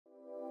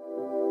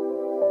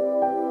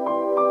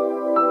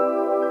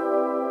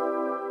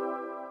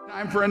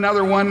Time for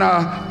another one.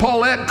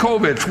 Paulette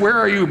Kovich. Where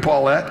are you,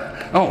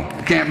 Paulette? Oh,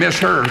 can't miss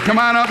her. Come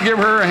on up, give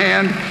her a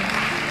hand.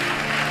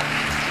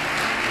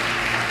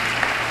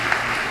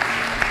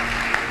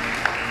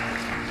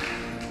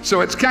 So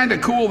it's kind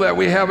of cool that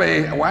we have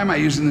why am I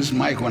using this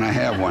mic when I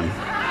have one?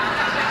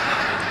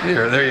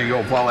 There you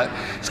go, Paulette.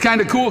 It's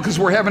kind of cool because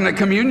we're having a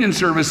communion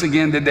service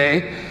again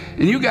today,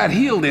 and you got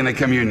healed in a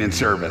communion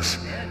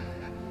service.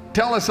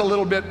 Tell us a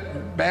little bit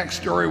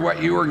backstory,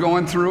 what you were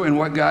going through and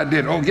what God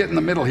did. Oh, get in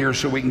the middle here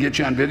so we can get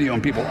you on video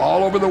and people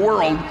all over the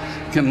world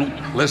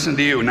can listen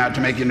to you, not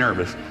to make you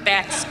nervous.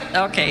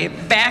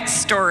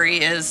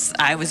 Backstory is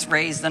I was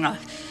raised in a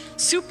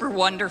super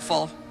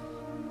wonderful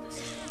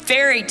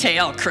fairy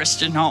tale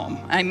Christian home.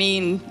 I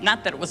mean,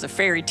 not that it was a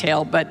fairy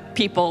tale, but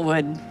people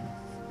would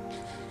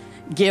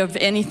give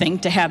anything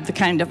to have the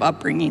kind of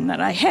upbringing that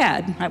I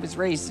had. I was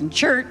raised in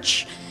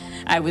church.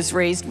 I was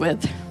raised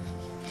with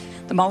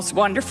the most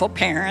wonderful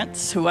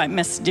parents who I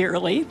miss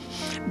dearly.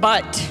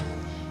 But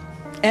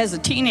as a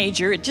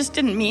teenager, it just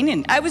didn't mean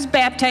anything. I was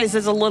baptized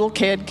as a little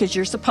kid because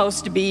you're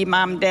supposed to be,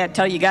 mom and dad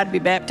tell you got to be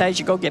baptized,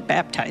 you go get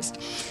baptized.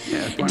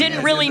 Yeah, it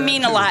didn't really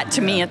mean a lot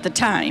to me at the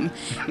time.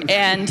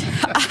 And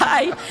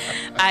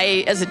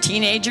I, as a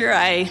teenager,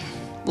 I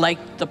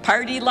liked the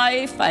party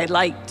life. I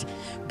liked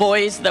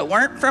boys that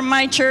weren't from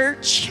my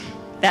church.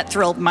 That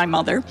thrilled my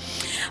mother.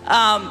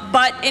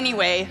 But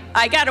anyway,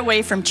 I got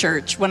away from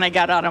church when I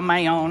got out on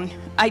my own.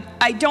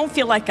 I don't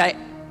feel like I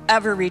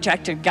ever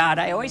rejected God.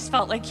 I always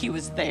felt like he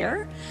was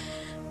there,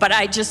 but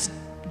I just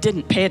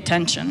didn't pay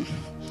attention.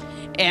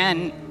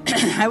 And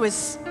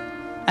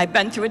I've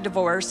been through a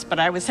divorce, but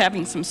I was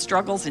having some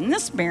struggles in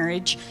this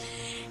marriage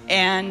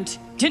and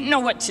didn't know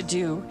what to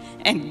do.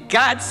 And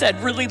God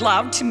said really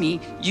loud to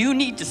me, you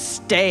need to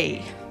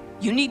stay.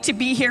 You need to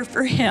be here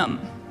for him.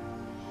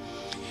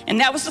 And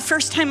that was the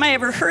first time I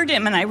ever heard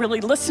him, and I really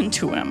listened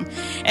to him.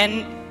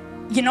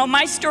 And, you know,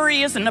 my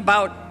story isn't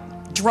about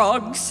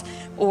drugs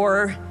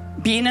or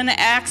being in an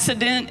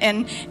accident.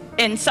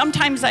 And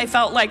sometimes I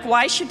felt like,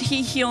 why should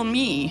he heal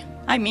me?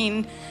 I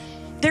mean,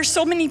 there's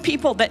so many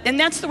people that, and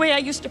that's the way I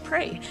used to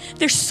pray.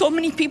 There's so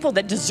many people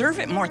that deserve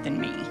it more than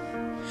me.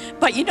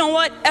 But you know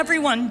what?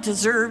 Everyone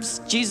deserves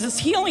Jesus'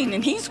 healing,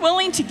 and he's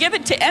willing to give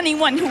it to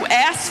anyone who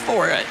asks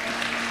for it.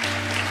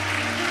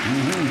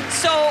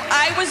 So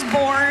I was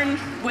born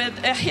with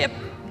a hip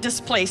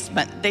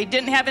displacement. They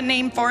didn't have a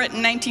name for it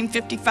in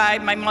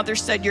 1955. My mother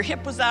said your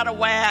hip was out of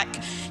whack.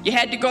 You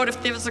had to go to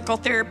physical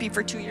therapy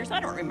for 2 years. I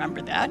don't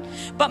remember that.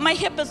 But my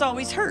hip has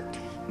always hurt.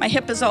 My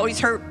hip has always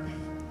hurt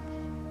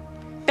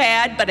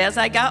bad, but as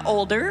I got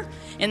older,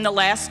 in the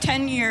last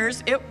 10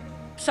 years, it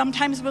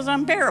sometimes was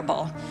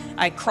unbearable.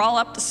 I'd crawl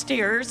up the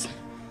stairs.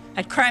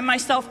 I'd cry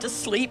myself to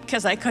sleep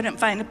because I couldn't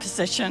find a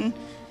position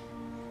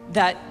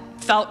that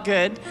felt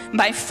good.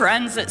 My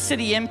friends at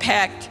City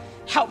Impact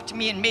helped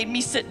me and made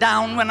me sit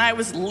down when I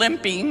was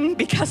limping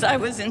because I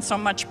was in so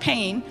much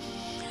pain.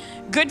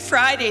 Good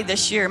Friday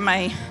this year,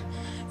 my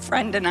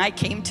friend and I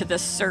came to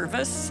this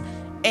service,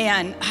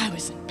 and I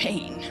was in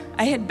pain.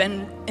 I had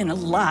been in a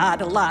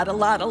lot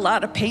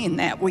of pain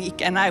that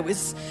week, and I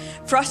was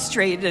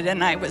frustrated,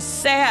 and I was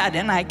sad,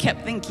 and I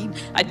kept thinking,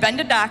 I'd been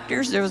to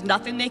doctors, there was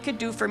nothing they could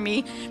do for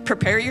me.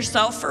 Prepare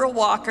yourself for a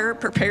walker,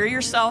 prepare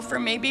yourself for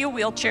maybe a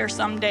wheelchair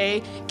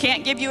someday.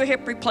 Can't give you a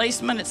hip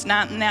replacement, it's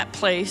not in that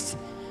place.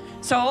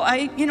 So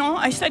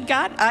I said,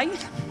 God, I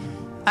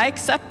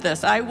accept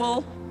this. I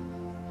will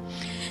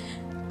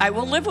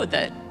live with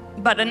it.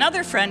 But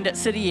another friend at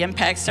City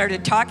Impact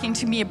started talking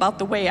to me about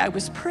the way I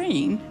was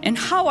praying and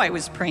how I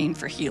was praying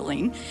for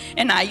healing.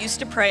 And I used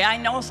to pray, I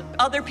know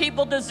other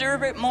people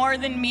deserve it more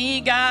than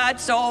me, God,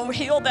 so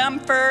heal them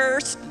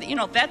first. You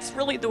know, that's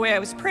really the way I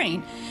was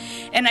praying.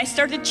 And I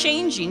started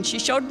changing. She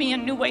showed me a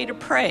new way to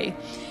pray.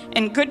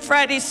 In Good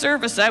Friday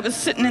service, I was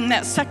sitting in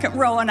that second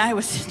row, and I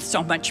was in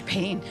so much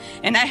pain.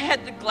 And I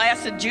had the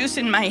glass of juice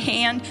in my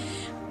hand,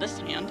 this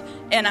hand,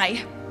 and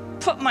I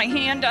put my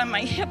hand on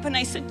my hip, and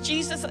I said,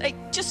 Jesus,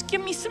 just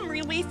give me some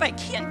relief. I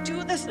can't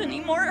do this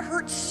anymore. It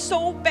hurts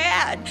so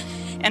bad.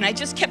 And I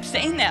just kept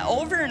saying that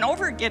over and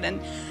over again.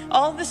 And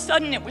all of a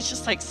sudden, it was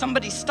just like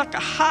somebody stuck a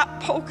hot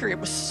poker. It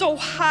was so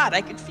hot.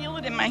 I could feel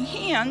it in my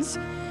hands.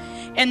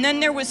 And then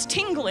there was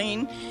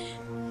tingling.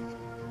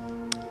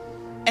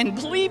 And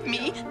believe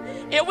me,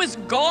 it was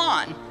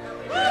gone.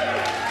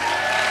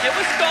 It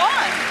was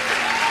gone.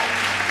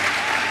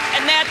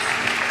 And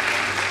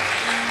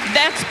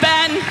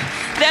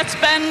that's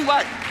been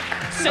what,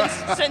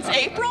 since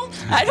April?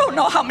 I don't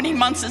know how many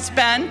months it's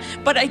been,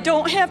 but I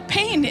don't have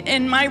pain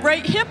in my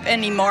right hip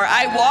anymore.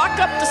 I walk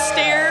up the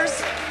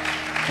stairs.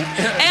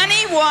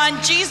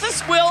 Anyone,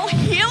 Jesus will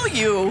heal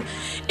you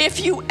if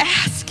you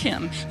ask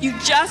him. You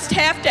just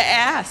have to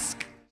ask.